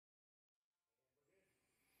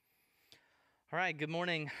All right, good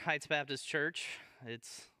morning, Heights Baptist Church.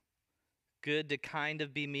 It's good to kind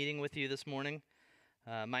of be meeting with you this morning.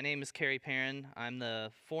 My name is Kerry Perrin. I'm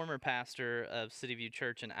the former pastor of City View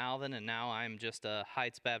Church in Alvin, and now I'm just a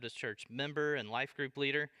Heights Baptist Church member and life group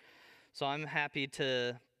leader. So I'm happy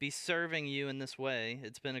to be serving you in this way.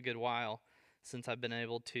 It's been a good while since I've been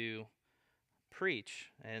able to preach,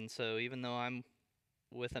 and so even though I'm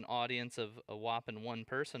with an audience of a whopping one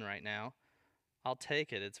person right now, I'll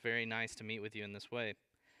take it. It's very nice to meet with you in this way.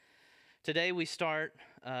 Today we start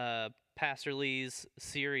Pastor Lee's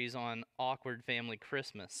series on awkward family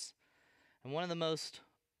Christmas. And one of the most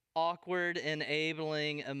awkward,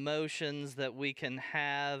 enabling emotions that we can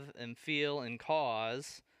have and feel and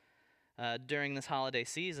cause during this holiday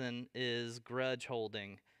season is grudge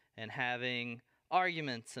holding and having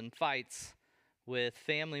arguments and fights with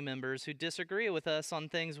family members who disagree with us on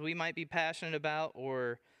things we might be passionate about,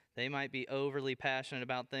 or they might be overly passionate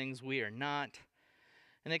about things we are not.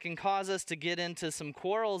 And it can cause us to get into some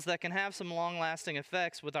quarrels that can have some long-lasting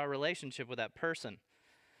effects with our relationship with that person.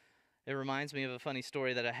 It reminds me of a funny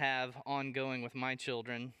story that I have ongoing with my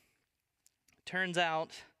children. Turns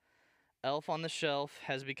out, Elf on the Shelf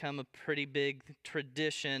has become a pretty big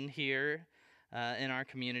tradition here in our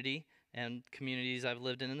community and communities I've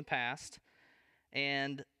lived in the past.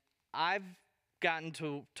 And I've gotten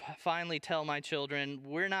to finally tell my children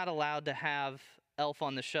we're not allowed to have Elf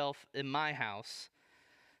on the Shelf in my house,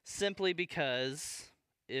 simply because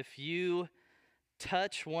if you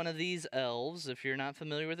touch one of these elves, if you're not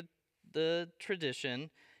familiar with the tradition,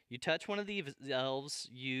 you touch one of these elves,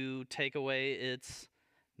 you take away its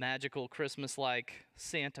magical Christmas-like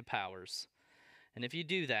Santa powers. And if you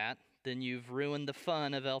do that, then you've ruined the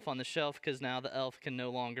fun of Elf on the Shelf, because now the elf can no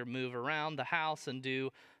longer move around the house and do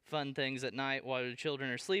fun things at night while the children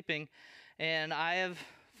are sleeping. And I have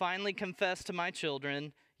finally confessed to my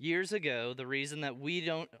children years ago the reason that we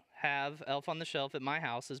don't have Elf on the Shelf at my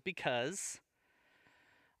house is because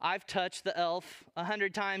I've touched the elf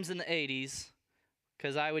 100 times in the 80s,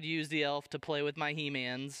 because I would use the elf to play with my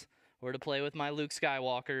He-Mans or to play with my Luke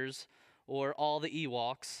Skywalkers or all the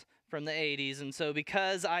Ewoks from the 80s. And so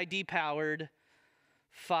because I depowered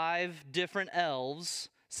 5 different elves,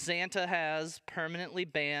 Santa has permanently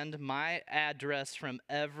banned my address from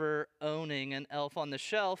ever owning an Elf on the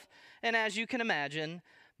Shelf. And as you can imagine,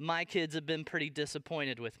 my kids have been pretty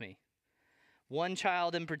disappointed with me. One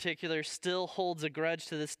child in particular still holds a grudge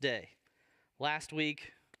to this day. Last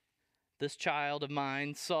week, this child of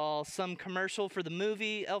mine saw some commercial for the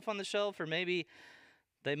movie Elf on the Shelf, or maybe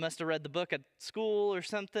they must have read the book at school or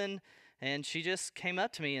something, and she just came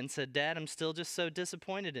up to me and said, "Dad, I'm still just so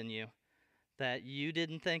disappointed in you that you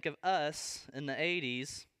didn't think of us in the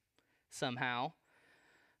 80s somehow,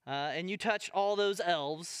 and you touched all those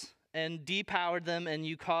elves and depowered them, and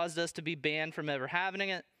you caused us to be banned from ever having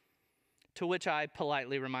it." To which I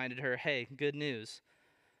politely reminded her, "Hey, good news.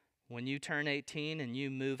 When you turn 18 and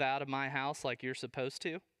you move out of my house like you're supposed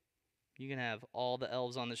to, you can have all the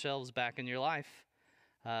elves on the shelves back in your life.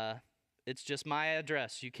 It's just my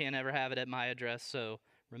address. You can't ever have it at my address. So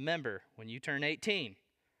remember, when you turn 18,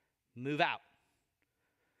 move out."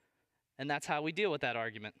 And that's how we deal with that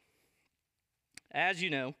argument. As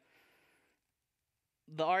you know,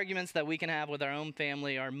 the arguments that we can have with our own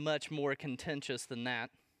family are much more contentious than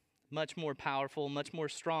that, much more powerful, much more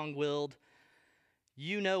strong-willed.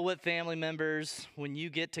 You know what family members, when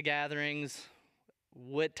you get to gatherings,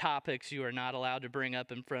 what topics you are not allowed to bring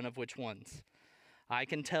up in front of which ones. I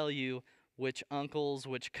can tell you which uncles,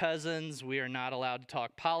 which cousins we are not allowed to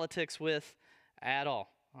talk politics with at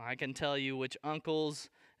all. I can tell you which uncles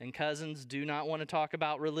and cousins do not want to talk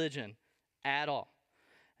about religion at all.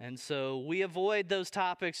 And so we avoid those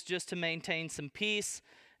topics just to maintain some peace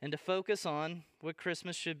and to focus on what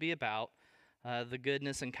Christmas should be about, the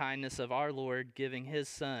goodness and kindness of our Lord giving his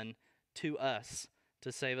Son to us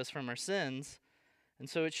to save us from our sins. And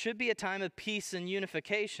so it should be a time of peace and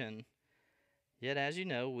unification. Yet, as you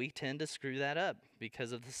know, we tend to screw that up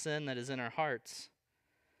because of the sin that is in our hearts.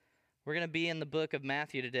 We're going to be in the book of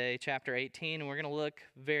Matthew today, chapter 18, and we're going to look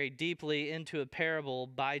very deeply into a parable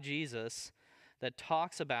by Jesus that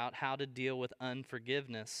talks about how to deal with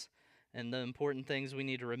unforgiveness and the important things we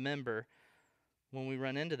need to remember when we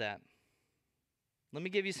run into that. Let me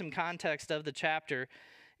give you some context of the chapter.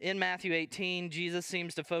 In Matthew 18, Jesus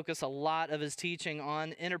seems to focus a lot of his teaching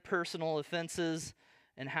on interpersonal offenses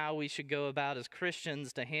and how we should go about as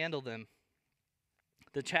Christians to handle them.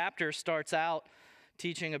 The chapter starts out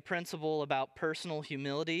teaching a principle about personal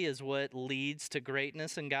humility is what leads to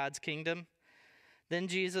greatness in God's kingdom. Then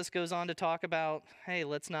Jesus goes on to talk about, hey,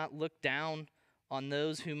 let's not look down on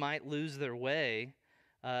those who might lose their way,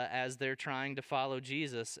 as they're trying to follow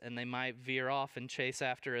Jesus, and they might veer off and chase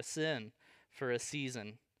after a sin for a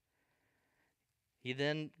season. He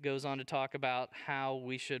then goes on to talk about how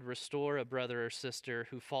we should restore a brother or sister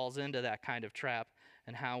who falls into that kind of trap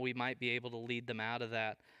and how we might be able to lead them out of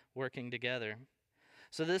that, working together.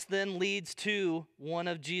 So this then leads to one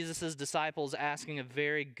of Jesus' disciples asking a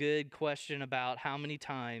very good question about how many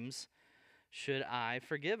times should I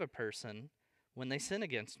forgive a person when they sin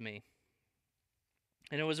against me?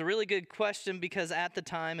 And it was a really good question because at the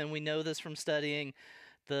time, and we know this from studying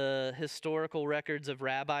the historical records of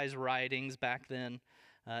rabbis' writings back then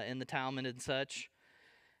in the Talmud and such,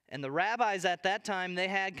 and the rabbis at that time, they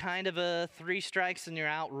had kind of a 3 strikes and you're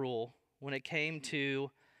out rule when it came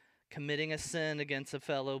to committing a sin against a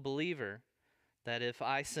fellow believer. That if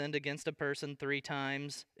I sinned against a person 3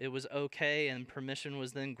 times, it was okay, and permission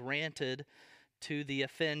was then granted to the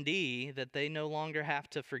offendee that they no longer have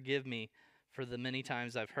to forgive me for the many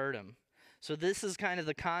times I've hurt him. So this is kind of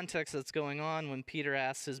the context that's going on when Peter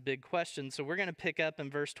asks his big question. So we're going to pick up in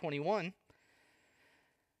verse 21,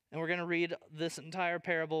 and we're going to read this entire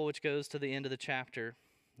parable, which goes to the end of the chapter.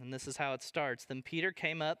 And this is how it starts. Then Peter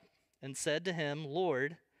came up and said to him,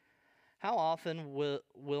 Lord, how often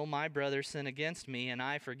will my brother sin against me, and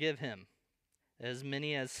I forgive him? As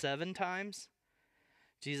many as 7 times?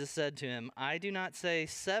 Jesus said to him, I do not say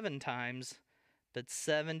 7 times, but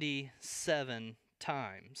 77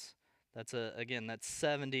 times. That's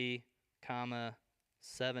 70,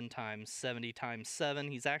 7 times, 70 times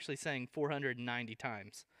 7. He's actually saying 490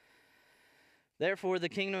 times. Therefore, the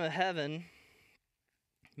kingdom of heaven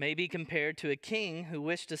may be compared to a king who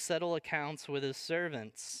wished to settle accounts with his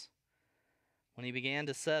servants. When he began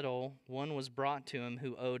to settle, one was brought to him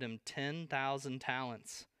who owed him 10,000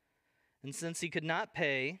 talents. And since he could not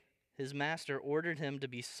pay, his master ordered him to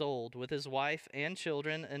be sold with his wife and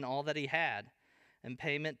children and all that he had, and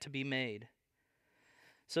payment to be made.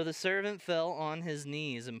 So the servant fell on his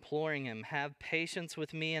knees, imploring him, have patience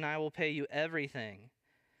with me, and I will pay you everything.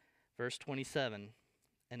 Verse 27,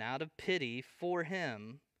 and out of pity for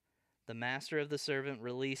him, the master of the servant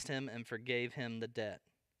released him and forgave him the debt.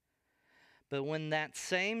 But when that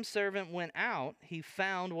same servant went out, he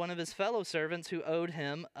found one of his fellow servants who owed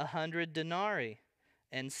him 100 denarii.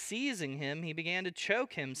 And seizing him, he began to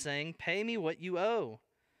choke him, saying, pay me what you owe.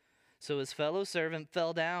 So his fellow servant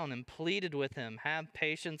fell down and pleaded with him, have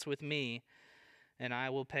patience with me, and I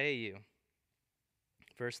will pay you.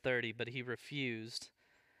 Verse 30, but he refused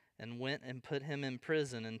and went and put him in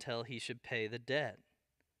prison until he should pay the debt.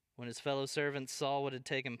 When his fellow servants saw what had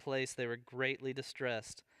taken place, they were greatly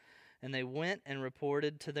distressed, and they went and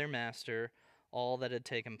reported to their master all that had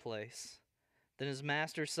taken place. Then his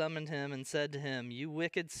master summoned him and said to him, you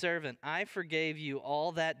wicked servant, I forgave you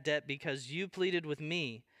all that debt because you pleaded with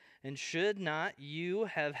me. And should not you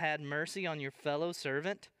have had mercy on your fellow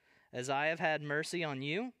servant, as I have had mercy on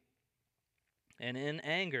you? And in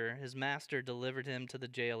anger his master delivered him to the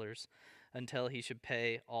jailers until he should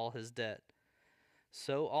pay all his debt.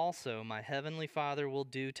 So also my heavenly Father will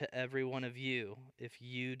do to every one of you if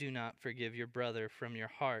you do not forgive your brother from your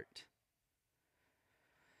heart.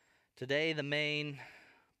 Today, the main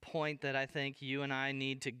point that I think you and I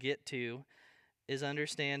need to get to is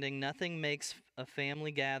understanding nothing makes a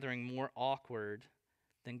family gathering more awkward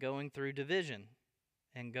than going through division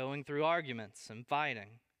and going through arguments and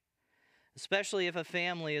fighting, especially if a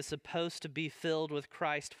family is supposed to be filled with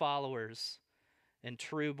Christ followers and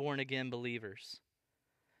true born-again believers.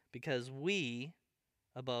 Because we,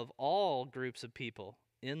 above all groups of people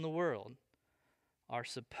in the world, are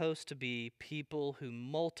supposed to be people who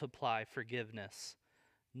multiply forgiveness,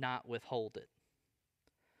 not withhold it.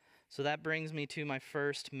 So that brings me to my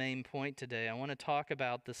first main point today. I want to talk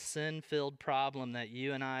about the sin-filled problem that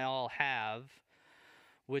you and I all have,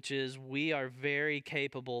 which is we are very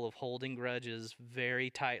capable of holding grudges very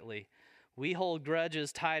tightly. We hold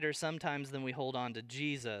grudges tighter sometimes than we hold on to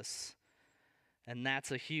Jesus, and that's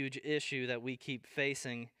a huge issue that we keep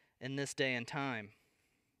facing in this day and time.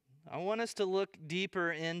 I want us to look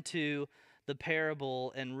deeper into the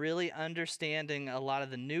parable and really understanding a lot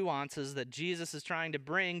of the nuances that Jesus is trying to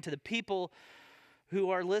bring to the people who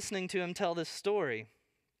are listening to him tell this story.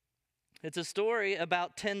 It's a story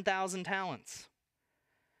about 10,000 talents.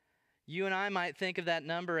 You and I might think of that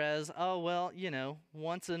number as, oh, well,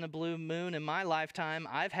 once in a blue moon in my lifetime,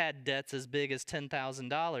 I've had debts as big as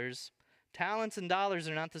 $10,000. Talents and dollars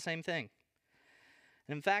are not the same thing.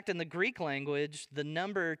 And in fact, in the Greek language, the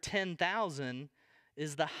number 10,000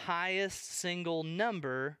 is the highest single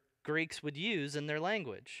number Greeks would use in their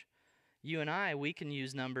language. You and I, we can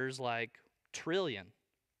use numbers like trillion,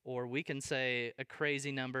 or we can say a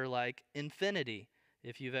crazy number like infinity,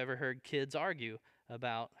 if you've ever heard kids argue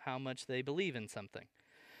about how much they believe in something.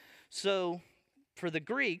 So for the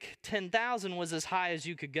Greek, 10,000 was as high as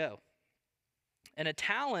you could go. And a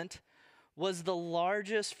talent was the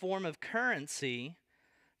largest form of currency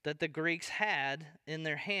that the Greeks had in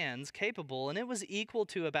their hands capable, and it was equal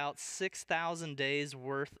to about 6,000 days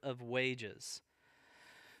worth of wages.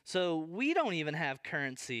 So we don't even have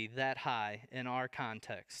currency that high in our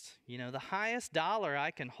context. You know, the highest dollar I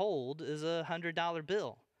can hold is a $100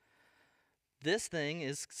 bill. This thing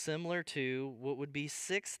is similar to what would be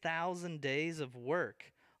 6,000 days of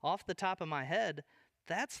work. Off the top of my head,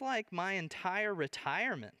 that's like my entire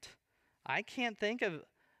retirement. I can't think of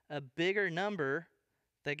a bigger number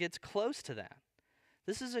that gets close to that.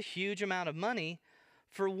 This is a huge amount of money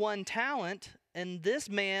for one talent, and this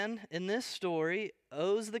man in this story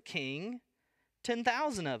owes the king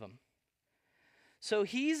 10,000 of them. So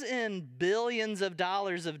he's in billions of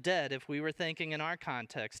dollars of debt if we were thinking in our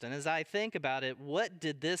context. And as I think about it, what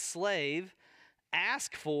did this slave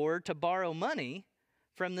ask for to borrow money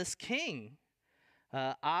from this king?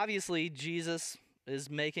 Obviously, Jesus is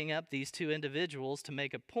making up these two individuals to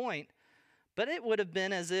make a point, but it would have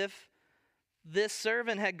been as if this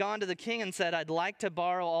servant had gone to the king and said, I'd like to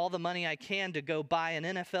borrow all the money I can to go buy an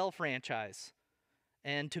NFL franchise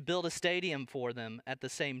and to build a stadium for them at the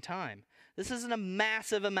same time. This isn't a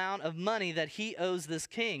massive amount of money that he owes this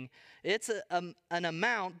king. It's an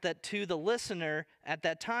amount that to the listener at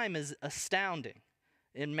that time is astounding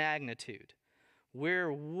in magnitude.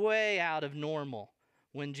 We're way out of normal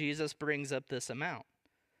when Jesus brings up this amount.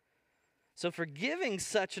 So forgiving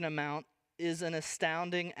such an amount is an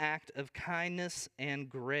astounding act of kindness and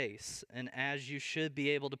grace. And as you should be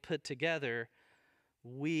able to put together,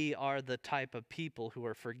 we are the type of people who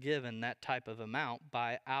are forgiven that type of amount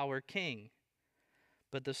by our king.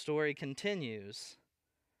 But the story continues.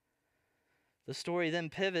 The story then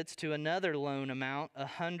pivots to another loan amount,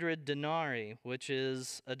 100 denarii, which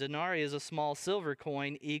is, a denarii is a small silver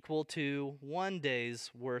coin equal to 1 day's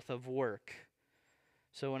worth of work.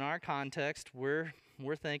 So in our context, we're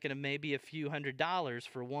thinking of maybe a few $100s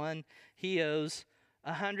for one. He owes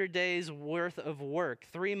 100 days worth of work,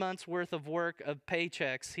 3 months worth of work of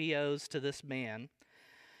paychecks he owes to this man.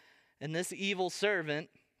 And this evil servant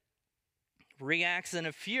reacts in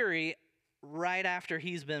a fury right after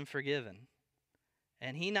he's been forgiven.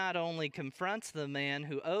 And he not only confronts the man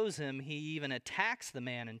who owes him, he even attacks the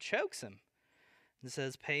man and chokes him and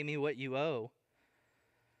says, "Pay me what you owe."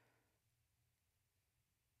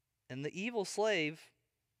 And the evil slave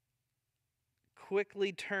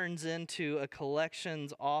quickly turns into a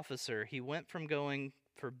collections officer. He went from going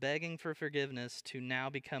for begging for forgiveness to now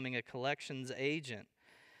becoming a collections agent.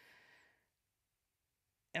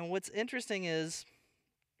 And what's interesting is,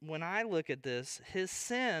 when I look at this, his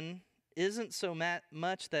sin isn't so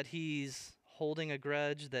much that he's holding a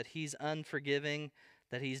grudge, that he's unforgiving,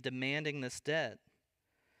 that he's demanding this debt.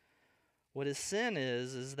 What his sin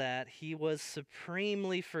is that he was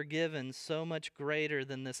supremely forgiven, so much greater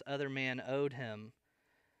than this other man owed him,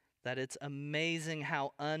 that it's amazing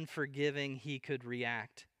how unforgiving he could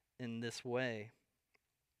react in this way.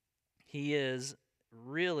 His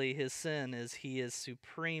sin is he is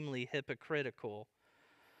supremely hypocritical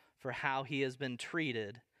for how he has been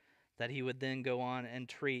treated, that he would then go on and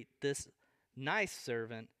treat this nice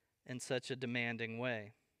servant in such a demanding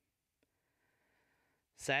way.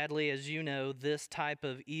 Sadly, as you know, this type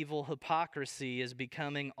of evil hypocrisy is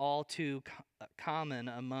becoming all too common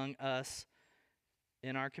among us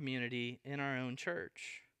in our community, in our own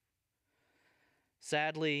church.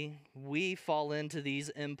 Sadly, we fall into these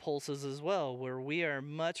impulses as well, where we are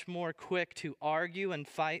much more quick to argue and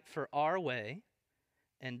fight for our way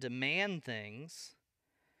and demand things,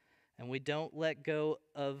 and we don't let go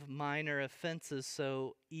of minor offenses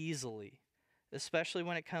so easily, especially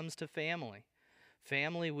when it comes to family.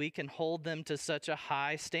 Family, we can hold them to such a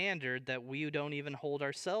high standard that we don't even hold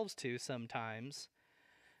ourselves to sometimes.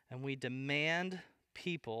 And we demand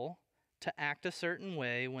people to act a certain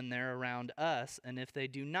way when they're around us. And if they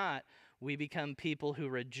do not, we become people who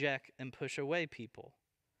reject and push away people.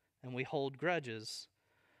 And we hold grudges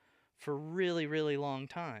for really, really long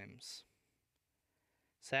times.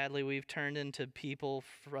 Sadly, we've turned into people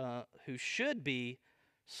who should be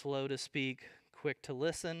slow to speak, quick to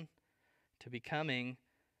listen, to becoming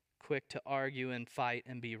quick to argue and fight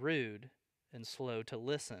and be rude and slow to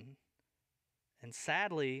listen. And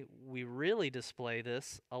sadly, we really display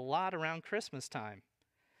this a lot around Christmas time.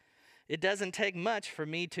 It doesn't take much for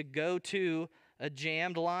me to go to a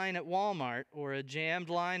jammed line at Walmart or a jammed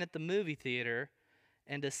line at the movie theater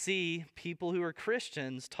and to see people who are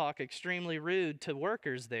Christians talk extremely rude to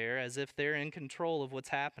workers there as if they're in control of what's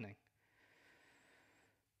happening.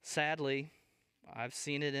 Sadly, I've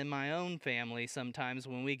seen it in my own family sometimes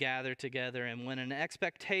when we gather together, and when an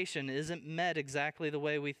expectation isn't met exactly the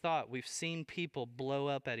way we thought, we've seen people blow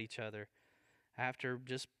up at each other after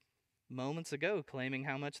just moments ago claiming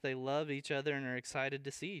how much they love each other and are excited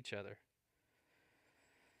to see each other.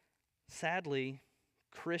 Sadly,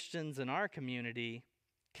 Christians in our community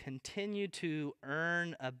continue to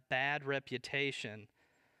earn a bad reputation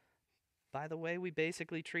by the way we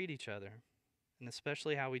basically treat each other, and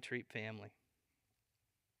especially how we treat family.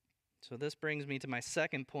 So this brings me to my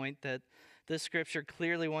second point that this scripture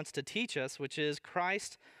clearly wants to teach us, which is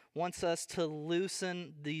Christ wants us to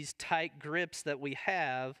loosen these tight grips that we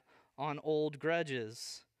have on old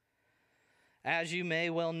grudges. As you may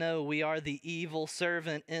well know, we are the evil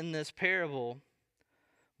servant in this parable.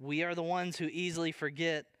 We are the ones who easily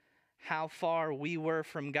forget how far we were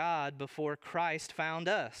from God before Christ found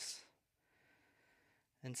us.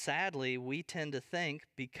 And sadly, we tend to think,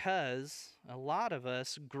 because a lot of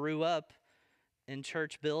us grew up in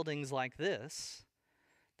church buildings like this,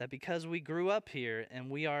 that because we grew up here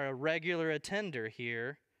and we are a regular attender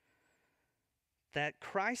here, that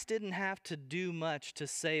Christ didn't have to do much to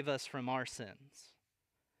save us from our sins.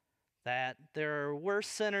 That there are worse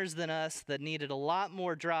sinners than us that needed a lot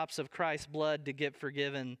more drops of Christ's blood to get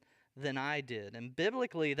forgiven than I did. And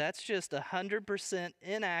biblically, that's just 100%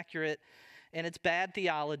 inaccurate, and it's bad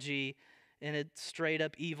theology, and it's straight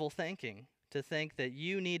up evil thinking to think that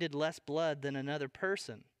you needed less blood than another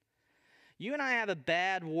person. You and I have a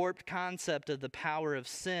bad, warped concept of the power of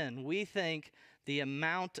sin. We think the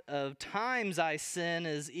amount of times I sin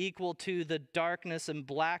is equal to the darkness and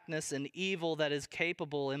blackness and evil that is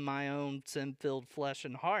capable in my own sin-filled flesh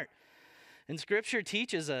and heart. And Scripture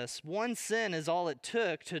teaches us one sin is all it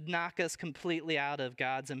took to knock us completely out of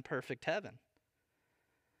God's imperfect heaven.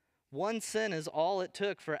 One sin is all it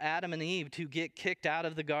took for Adam and Eve to get kicked out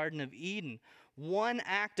of the Garden of Eden. One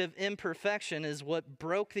act of imperfection is what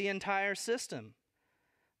broke the entire system,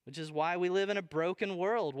 which is why we live in a broken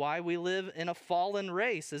world, why we live in a fallen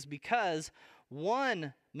race, is because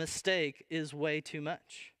one mistake is way too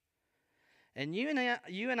much. And you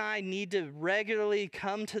and I need to regularly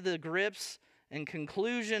come to the grips and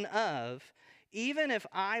conclusion of, even if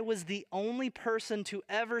I was the only person to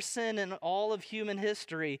ever sin in all of human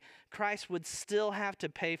history, Christ would still have to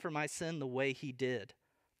pay for my sin the way he did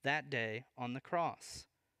that day on the cross.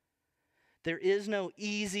 There is no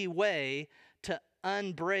easy way to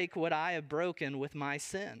unbreak what I have broken with my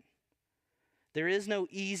sin. There is no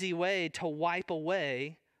easy way to wipe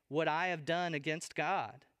away what I have done against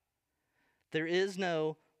God. There is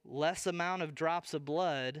no less amount of drops of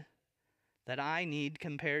blood that I need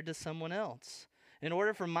compared to someone else. In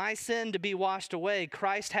order for my sin to be washed away,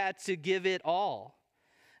 Christ had to give it all.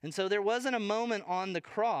 And so there wasn't a moment on the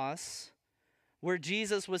cross where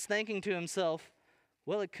Jesus was thinking to himself,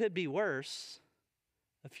 well, it could be worse.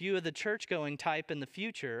 A few of the church-going type in the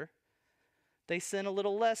future, they sin a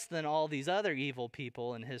little less than all these other evil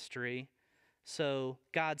people in history. So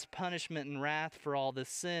God's punishment and wrath for all this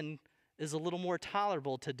sin is a little more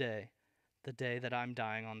tolerable today, the day that I'm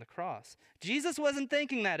dying on the cross. Jesus wasn't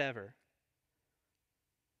thinking that ever.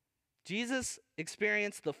 Jesus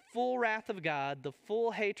experienced the full wrath of God, the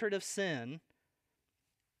full hatred of sin,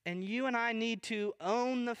 and you and I need to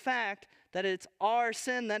own the fact that it's our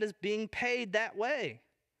sin that is being paid that way.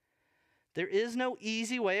 There is no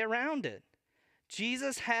easy way around it.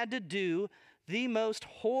 Jesus had to do the most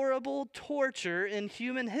horrible torture in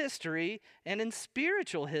human history and in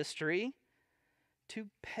spiritual history to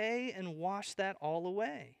pay and wash that all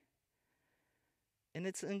away. And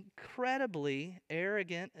it's incredibly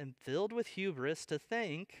arrogant and filled with hubris to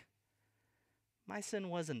think my sin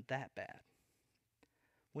wasn't that bad.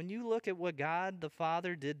 When you look at what God the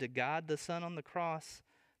Father did to God the Son on the cross,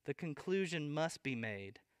 the conclusion must be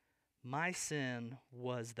made. My sin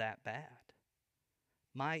was that bad.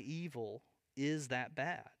 My evil is that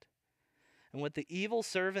bad. And what the evil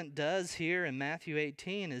servant does here in Matthew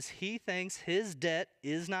 18 is he thinks his debt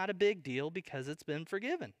is not a big deal because it's been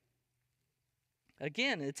forgiven.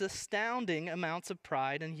 Again, it's astounding amounts of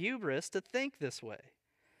pride and hubris to think this way.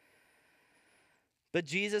 But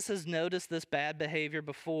Jesus has noticed this bad behavior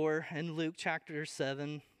before. In Luke chapter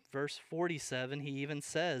 7, verse 47, he even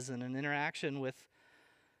says in an interaction with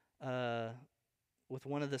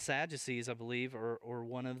one of the Sadducees, I believe, or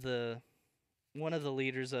one of the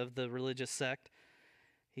leaders of the religious sect,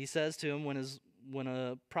 he says to him when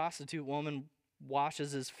a prostitute woman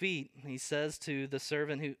washes his feet, he says to the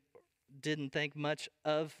servant didn't think much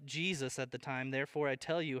of Jesus at the time. Therefore, I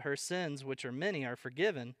tell you, her sins, which are many, are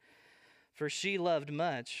forgiven. For she loved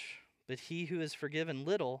much, but he who is forgiven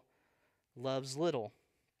little loves little.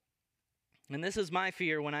 And this is my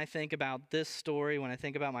fear when I think about this story, when I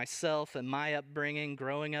think about myself and my upbringing,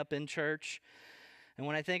 growing up in church, and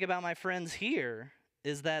when I think about my friends here,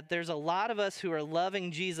 is that there's a lot of us who are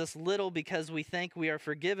loving Jesus little because we think we are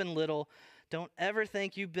forgiven little. Don't ever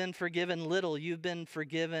think you've been forgiven little. You've been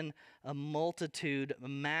forgiven a multitude, a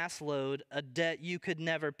mass load, a debt you could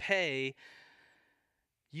never pay.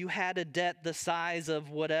 You had a debt the size of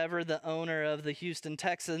whatever the owner of the Houston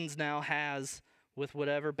Texans now has with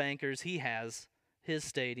whatever bankers he has his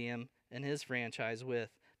stadium and his franchise with.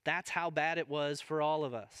 That's how bad it was for all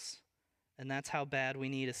of us. And that's how bad we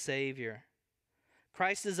need a Savior.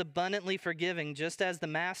 Christ is abundantly forgiving, just as the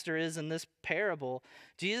master is in this parable.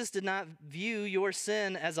 Jesus did not view your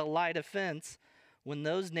sin as a light offense when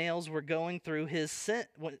those nails were going through his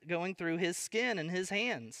skin and his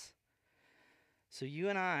hands. So you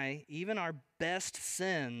and I, even our best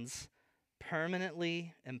sins,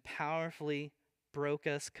 permanently and powerfully broke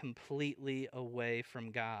us completely away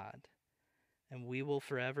from God. And we will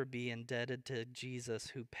forever be indebted to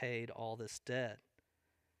Jesus who paid all this debt.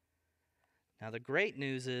 Now, the great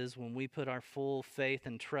news is when we put our full faith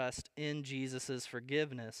and trust in Jesus'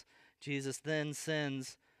 forgiveness, Jesus then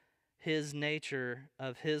sends his nature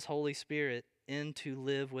of his Holy Spirit in to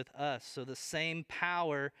live with us. So the same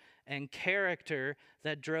power and character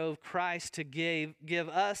that drove Christ to give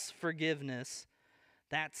us forgiveness,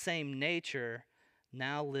 that same nature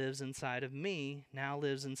now lives inside of me, now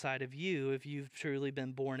lives inside of you if you've truly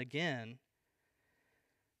been born again.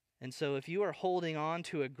 And so if you are holding on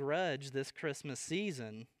to a grudge this Christmas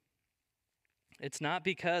season, it's not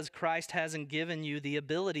because Christ hasn't given you the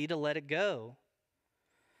ability to let it go.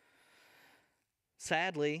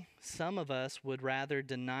 Sadly, some of us would rather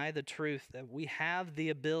deny the truth that we have the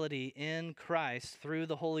ability in Christ through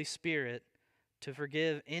the Holy Spirit to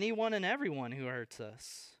forgive anyone and everyone who hurts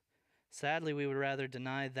us. Sadly, we would rather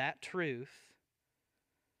deny that truth,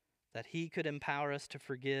 that he could empower us to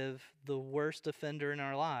forgive the worst offender in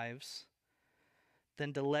our lives,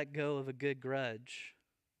 than to let go of a good grudge.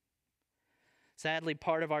 Sadly,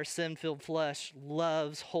 part of our sin-filled flesh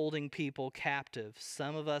loves holding people captive.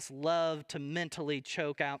 Some of us love to mentally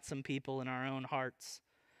choke out some people in our own hearts.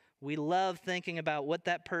 We love thinking about what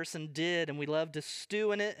that person did, and we love to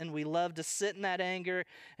stew in it, and we love to sit in that anger,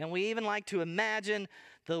 and we even like to imagine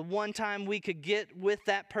the one time we could get with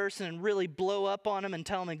that person and really blow up on them and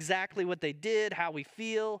tell them exactly what they did, how we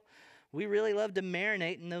feel. We really love to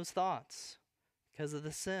marinate in those thoughts because of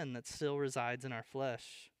the sin that still resides in our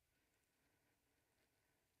flesh.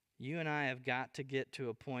 You and I have got to get to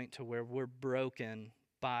a point to where we're broken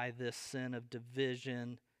by this sin of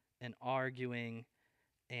division and arguing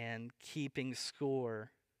and keeping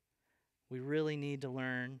score. We really need to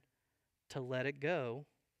learn to let it go,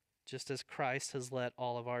 just as Christ has let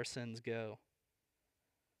all of our sins go.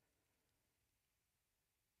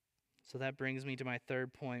 So that brings me to my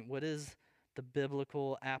third point. What is the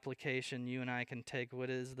biblical application you and I can take?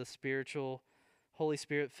 What is the spiritual, Holy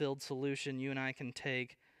Spirit-filled solution you and I can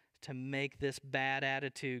take to make this bad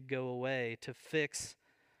attitude go away, to fix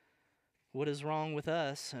what is wrong with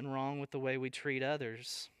us and wrong with the way we treat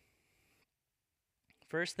others?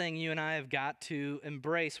 First thing you and I have got to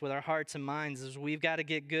embrace with our hearts and minds is we've got to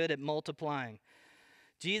get good at multiplying.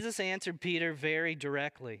 Jesus answered Peter very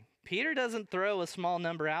directly. Peter doesn't throw a small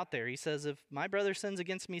number out there. He says, if my brother sins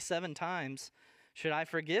against me 7 times, should I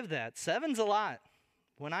forgive that? 7's a lot.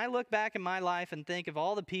 When I look back in my life and think of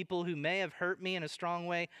all the people who may have hurt me in a strong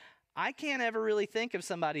way, I can't ever really think of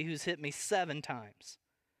somebody who's hit me 7 times.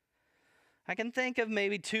 I can think of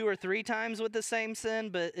maybe 2 or 3 times with the same sin,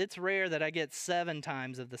 but it's rare that I get 7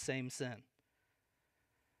 times of the same sin.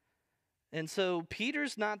 And so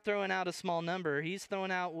Peter's not throwing out a small number. He's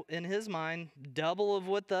throwing out, in his mind, double of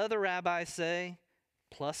what the other rabbis say,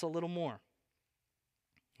 plus a little more.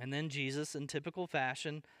 And then Jesus, in typical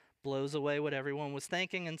fashion, blows away what everyone was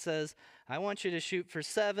thinking and says, I want you to shoot for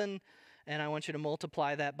 7, and I want you to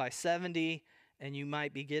multiply that by 70, and you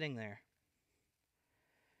might be getting there.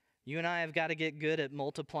 You and I have got to get good at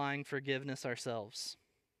multiplying forgiveness ourselves.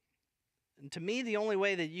 And to me, the only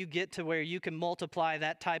way that you get to where you can multiply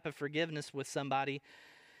that type of forgiveness with somebody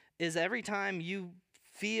is every time you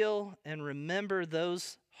feel and remember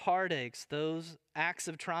those heartaches, those acts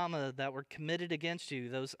of trauma that were committed against you,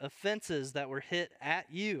 those offenses that were hit at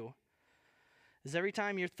you, is every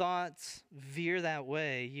time your thoughts veer that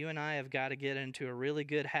way, you and I have got to get into a really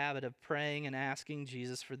good habit of praying and asking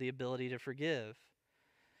Jesus for the ability to forgive.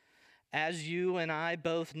 As you and I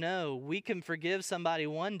both know, we can forgive somebody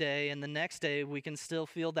one day, and the next day we can still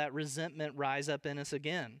feel that resentment rise up in us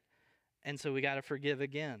again. And so we got to forgive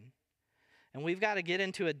again. And we've got to get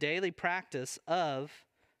into a daily practice of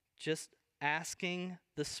just asking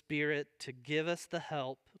the Spirit to give us the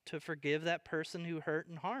help to forgive that person who hurt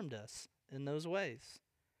and harmed us in those ways.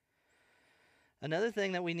 Another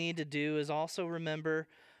thing that we need to do is also remember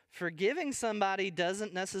forgiving somebody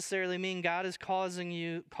doesn't necessarily mean God is calling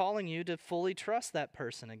you to fully trust that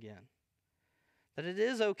person again. That it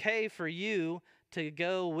is okay for you to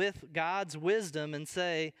go with God's wisdom and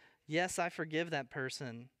say, yes, I forgive that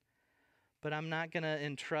person, but I'm not going to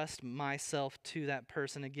entrust myself to that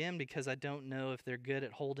person again because I don't know if they're good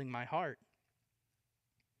at holding my heart.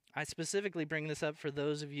 I specifically bring this up for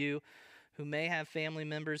those of you who may have family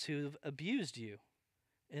members who've abused you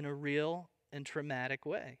in a real and traumatic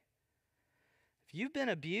way. If you've been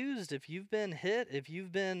abused, if you've been hit, if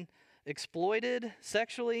you've been exploited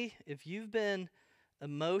sexually, if you've been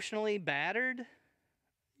emotionally battered,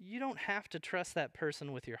 you don't have to trust that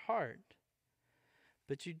person with your heart.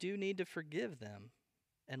 But you do need to forgive them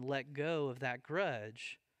and let go of that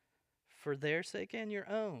grudge for their sake and your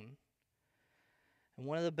own. And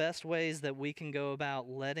one of the best ways that we can go about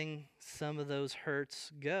letting some of those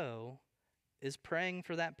hurts go is praying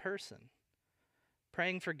for that person.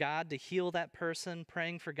 Praying for God to heal that person,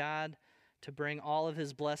 praying for God to bring all of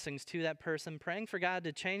his blessings to that person, praying for God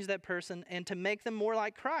to change that person and to make them more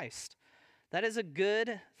like Christ. That is a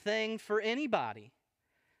good thing for anybody.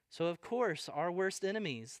 So of course, our worst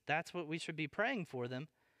enemies, that's what we should be praying for them.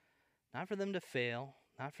 Not for them to fail,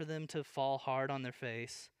 not for them to fall hard on their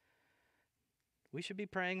face. We should be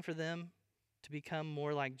praying for them to become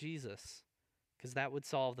more like Jesus, because that would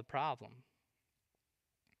solve the problem.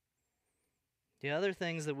 The other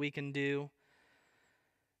things that we can do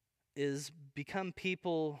is become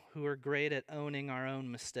people who are great at owning our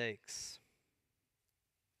own mistakes.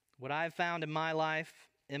 What I've found in my life,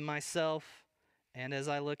 in myself, and as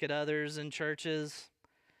I look at others in churches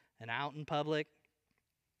and out in public,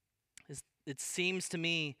 is it seems to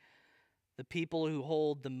me the people who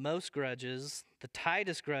hold the most grudges, the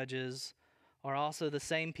tightest grudges, are also the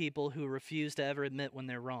same people who refuse to ever admit when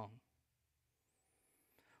they're wrong.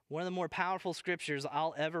 One of the more powerful scriptures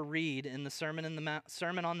I'll ever read in the Sermon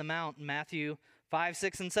on the Mount, Matthew 5,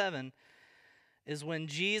 6, and 7, is when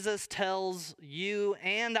Jesus tells you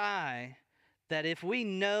and I that if we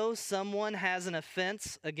know someone has an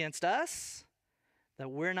offense against us,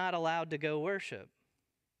 that we're not allowed to go worship.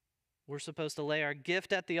 We're supposed to lay our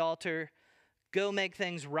gift at the altar, go make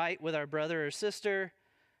things right with our brother or sister,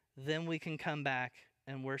 then we can come back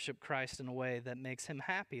and worship Christ in a way that makes him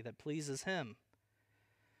happy, that pleases him.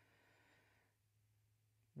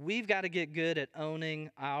 We've got to get good at owning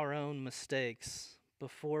our own mistakes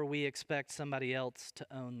before we expect somebody else to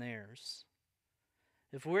own theirs.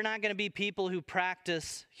 If we're not going to be people who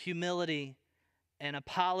practice humility and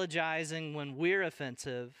apologizing when we're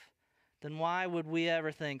offensive, then why would we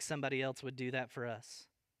ever think somebody else would do that for us?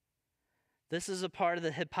 This is a part of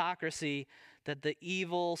the hypocrisy that the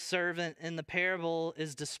evil servant in the parable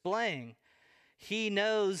is displaying. He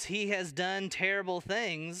knows he has done terrible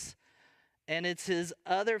things, and it's his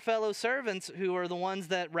other fellow servants who are the ones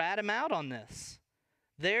that rat him out on this.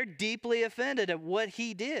 They're deeply offended at what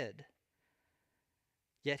he did.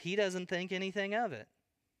 Yet he doesn't think anything of it.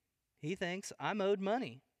 He thinks, I'm owed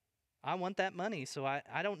money. I want that money. So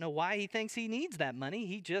I don't know why he thinks he needs that money.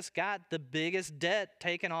 He just got the biggest debt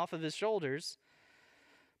taken off of his shoulders.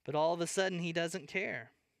 But all of a sudden, he doesn't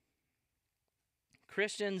care.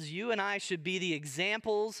 Christians, you and I should be the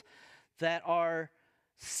examples that are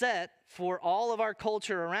set for all of our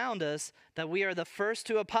culture around us, that we are the first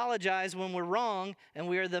to apologize when we're wrong, and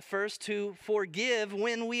we are the first to forgive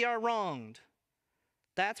when we are wronged.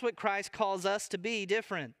 That's what Christ calls us to be,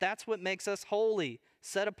 different. That's what makes us holy,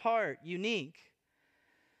 set apart, unique.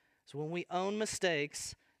 So when we own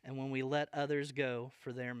mistakes and when we let others go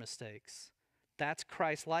for their mistakes, that's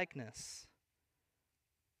Christ-likeness.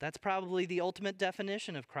 That's probably the ultimate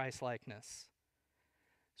definition of Christ-likeness.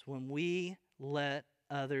 It's when we let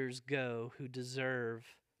others go who deserve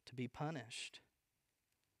to be punished.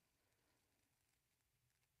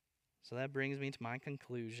 So that brings me to my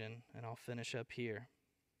conclusion, and I'll finish up here.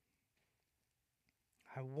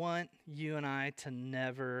 I want you and I to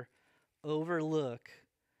never overlook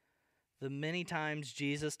the many times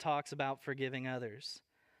Jesus talks about forgiving others.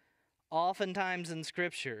 Oftentimes in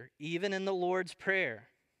Scripture, even in the Lord's Prayer,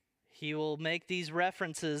 he will make these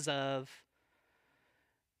references of,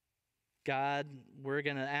 God, we're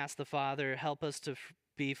going to ask the Father, help us to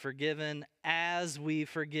be forgiven as we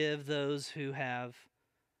forgive those who have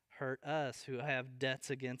hurt us, who have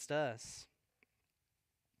debts against us.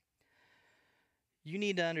 You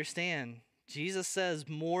need to understand, Jesus says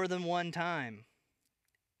more than one time,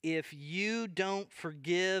 if you don't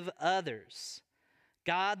forgive others,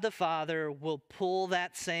 God the Father will pull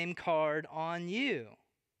that same card on you.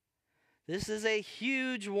 This is a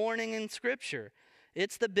huge warning in Scripture.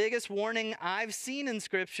 It's the biggest warning I've seen in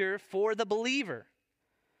Scripture for the believer.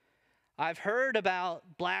 I've heard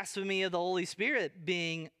about blasphemy of the Holy Spirit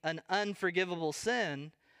being an unforgivable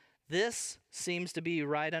sin. This seems to be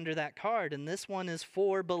right under that card, and this one is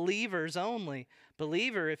for believers only.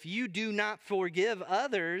 Believer, if you do not forgive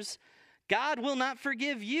others, God will not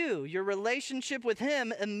forgive you. Your relationship with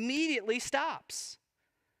Him immediately stops.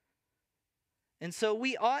 And so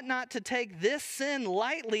we ought not to take this sin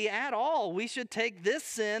lightly at all. We should take this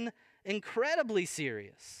sin incredibly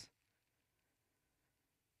serious.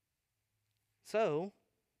 So,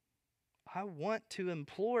 I want to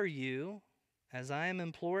implore you, as I am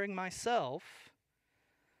imploring myself,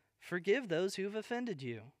 forgive those who've offended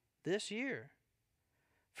you this year.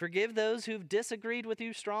 Forgive those who've disagreed with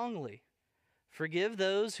you strongly. Forgive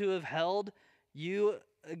those who have held you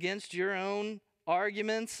against your own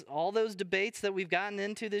arguments, all those debates that we've gotten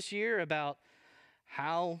into this year about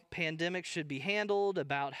how pandemics should be handled,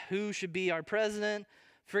 about who should be our president.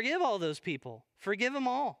 Forgive all those people. Forgive them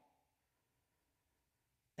all.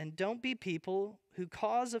 And don't be people who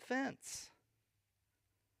cause offense.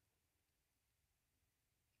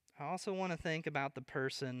 I also want to think about the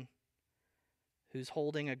person who's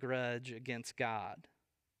holding a grudge against God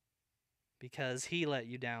because he let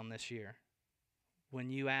you down this year when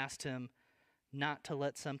you asked him not to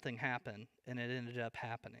let something happen and it ended up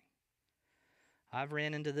happening. I've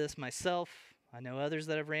ran into this myself. I know others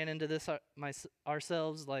that have ran into this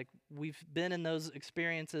ourselves. Like, we've been in those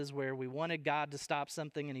experiences where we wanted God to stop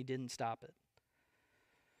something and he didn't stop it.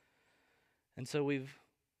 And so we've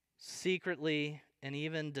secretly and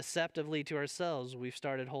even deceptively to ourselves, we've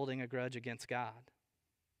started holding a grudge against God.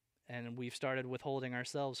 And we've started withholding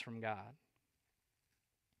ourselves from God.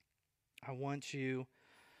 I want you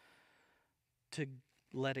to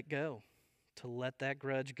let it go, to let that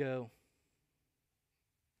grudge go,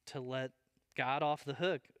 to let God off the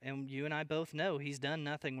hook. And you and I both know he's done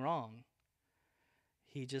nothing wrong.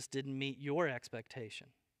 He just didn't meet your expectation.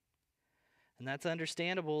 And that's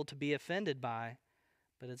understandable to be offended by,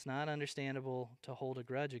 but it's not understandable to hold a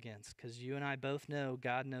grudge against, because you and I both know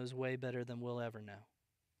God knows way better than we'll ever know.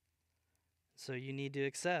 So you need to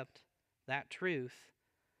accept that truth,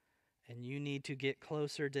 and you need to get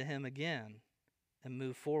closer to him again and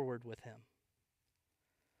move forward with him.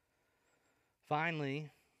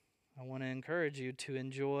 Finally, I want to encourage you to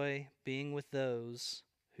enjoy being with those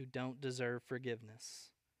who don't deserve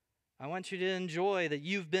forgiveness. I want you to enjoy that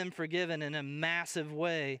you've been forgiven in a massive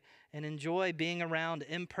way, and enjoy being around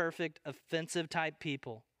imperfect, offensive type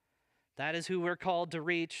people. That is who we're called to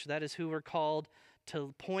reach. That is who we're called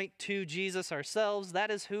to point to Jesus ourselves. That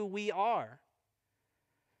is who we are.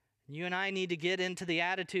 You and I need to get into the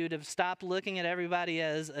attitude of stop looking at everybody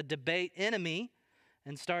as a debate enemy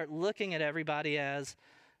and start looking at everybody as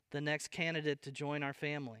the next candidate to join our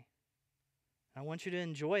family. I want you to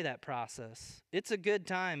enjoy that process. It's a good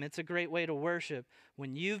time. It's a great way to worship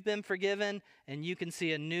when you've been forgiven and you can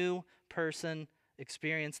see a new person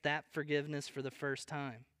experience that forgiveness for the first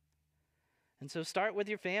time. And so start with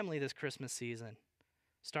your family this Christmas season.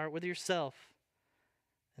 Start with yourself.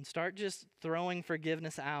 And start just throwing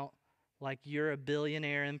forgiveness out like you're a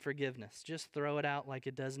billionaire in forgiveness. Just throw it out like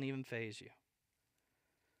it doesn't even faze you.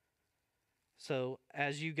 So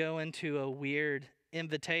as you go into a weird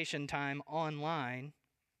invitation time online,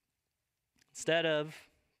 instead of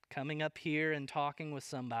coming up here and talking with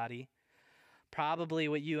somebody, probably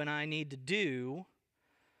what you and I need to do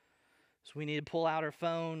is we need to pull out our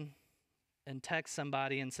phone and text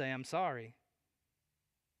somebody and say, I'm sorry.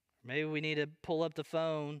 Maybe we need to pull up the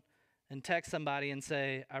phone and text somebody and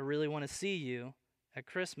say, I really want to see you at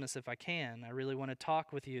Christmas if I can. I really want to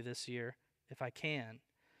talk with you this year if I can.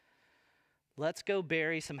 Let's go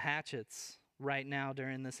bury some hatchets right now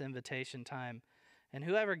during this invitation time. And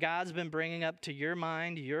whoever God's been bringing up to your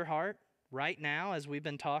mind, your heart, right now as we've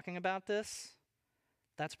been talking about this,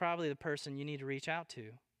 that's probably the person you need to reach out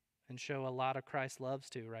to and show a lot of Christ's loves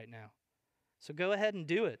to right now. So go ahead and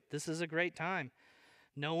do it. This is a great time.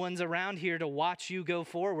 No one's around here to watch you go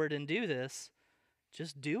forward and do this.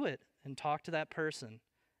 Just do it and talk to that person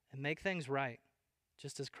and make things right,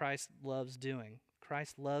 just as Christ loves doing.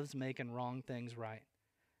 Christ loves making wrong things right.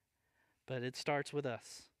 But it starts with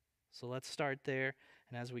us. So let's start there.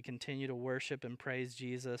 And as we continue to worship and praise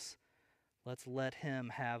Jesus, let's let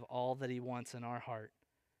him have all that he wants in our heart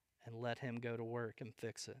and let him go to work and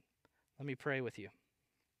fix it. Let me pray with you.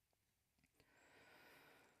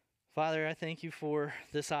 Father, I thank you for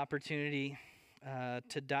this opportunity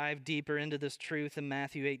to dive deeper into this truth in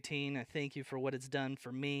Matthew 18. I thank you for what it's done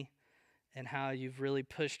for me and how you've really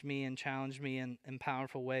pushed me and challenged me in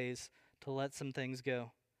powerful ways to let some things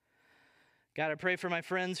go. God, I pray for my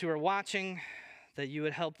friends who are watching that you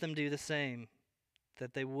would help them do the same,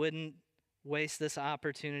 that they wouldn't waste this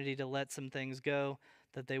opportunity to let some things go,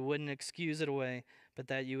 that they wouldn't excuse it away, but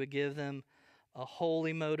that you would give them a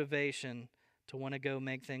holy motivation to want to go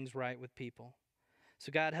make things right with people.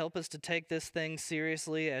 So God, help us to take this thing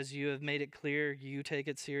seriously as you have made it clear you take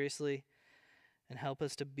it seriously, and help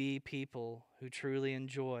us to be people who truly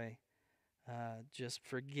enjoy just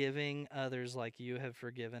forgiving others like you have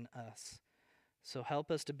forgiven us. So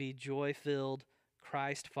help us to be joy-filled,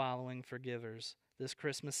 Christ-following forgivers this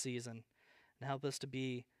Christmas season, and help us to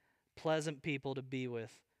be pleasant people to be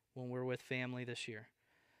with when we're with family this year.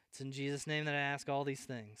 It's in Jesus' name that I ask all these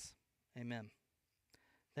things. Amen.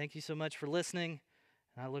 Thank you so much for listening,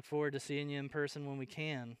 and I look forward to seeing you in person when we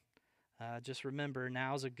can. Just remember,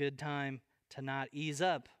 now's a good time to not ease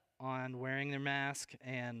up on wearing their mask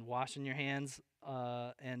and washing your hands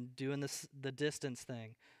and doing the distance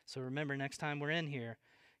thing. So remember, next time we're in here,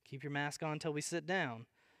 keep your mask on until we sit down.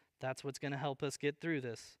 That's what's going to help us get through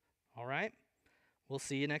this. All right? We'll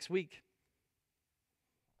see you next week.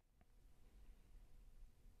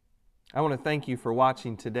 I want to thank you for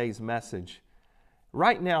watching today's message.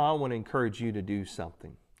 Right now, I want to encourage you to do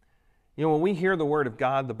something. You know, when we hear the Word of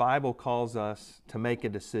God, the Bible calls us to make a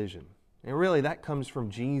decision. And really, that comes from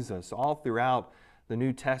Jesus. All throughout the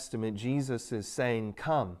New Testament, Jesus is saying,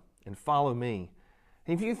 "Come and follow me."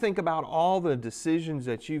 And if you think about all the decisions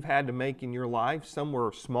that you've had to make in your life, some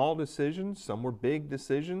were small decisions, some were big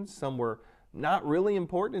decisions, some were not really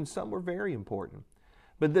important, and some were very important.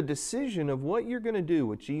 But the decision of what you're going to do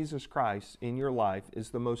with Jesus Christ in your life is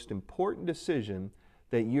the most important decision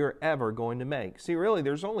that you're ever going to make. See, really,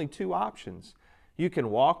 there's only two options. You can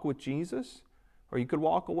walk with Jesus, or you could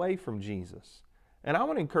walk away from Jesus. And I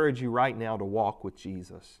want to encourage you right now to walk with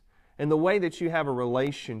Jesus. And the way that you have a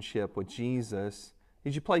relationship with Jesus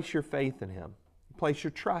is you place your faith in Him. You place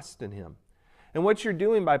your trust in Him. And what you're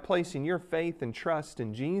doing by placing your faith and trust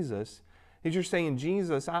in Jesus is you're saying,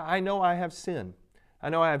 Jesus, I know I have sin. I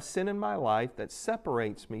know I have sin in my life that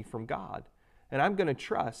separates me from God. And I'm going to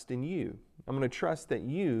trust in you. I'm going to trust that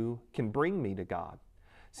you can bring me to God.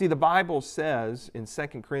 See, the Bible says in 2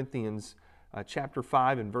 Corinthians chapter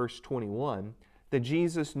 5 and verse 21 that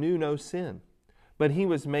Jesus knew no sin, but He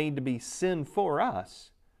was made to be sin for us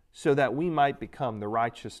so that we might become the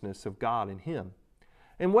righteousness of God in Him.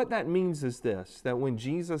 And what that means is this, that when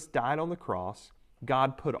Jesus died on the cross,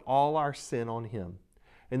 God put all our sin on Him.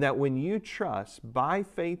 And that when you trust by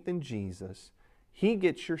faith in Jesus, He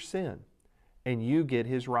gets your sin and you get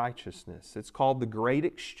His righteousness. It's called the great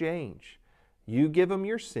exchange. You give Him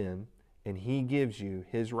your sin and He gives you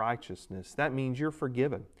His righteousness. That means you're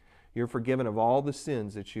forgiven. You're forgiven of all the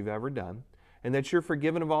sins that you've ever done, and that you're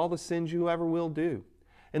forgiven of all the sins you ever will do.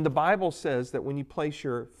 And the Bible says that when you place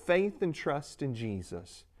your faith and trust in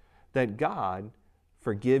Jesus, that God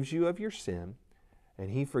forgives you of your sin,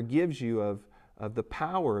 and He forgives you of the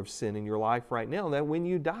power of sin in your life right now, that when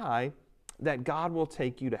you die, that God will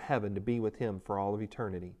take you to heaven to be with Him for all of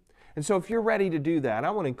eternity. And so if you're ready to do that,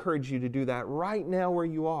 I want to encourage you to do that right now where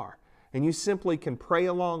you are. And you simply can pray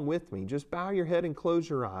along with me. Just bow your head and close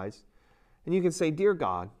your eyes. And you can say, Dear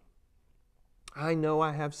God, I know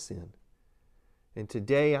I have sinned. And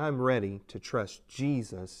today I'm ready to trust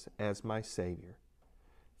Jesus as my Savior.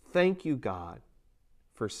 Thank you, God,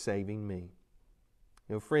 for saving me.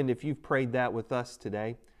 You know, friend, if you've prayed that with us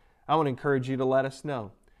today, I want to encourage you to let us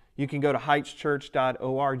know. You can go to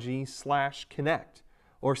heightschurch.org/connect,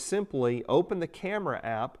 or simply open the camera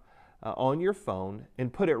app on your phone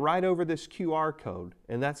and put it right over this QR code,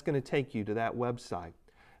 and that's going to take you to that website.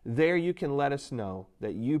 There you can let us know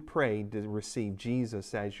that you prayed to receive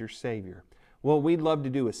Jesus as your Savior. What we'd love to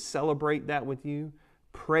do is celebrate that with you,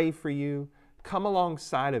 pray for you, come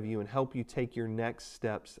alongside of you and help you take your next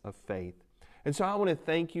steps of faith. And so I want to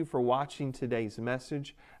thank you for watching today's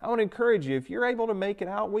message. I want to encourage you, if you're able to make it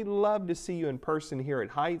out, we'd love to see you in person here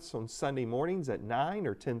at Heights on Sunday mornings at 9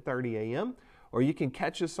 or 10:30 a.m. Or you can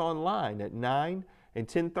catch us online at 9 and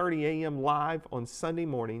 10:30 a.m. live on Sunday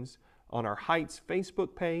mornings on our Heights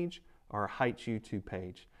Facebook page or our Heights YouTube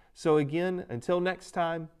page. So again, until next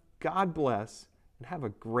time, God bless and have a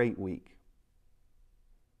great week.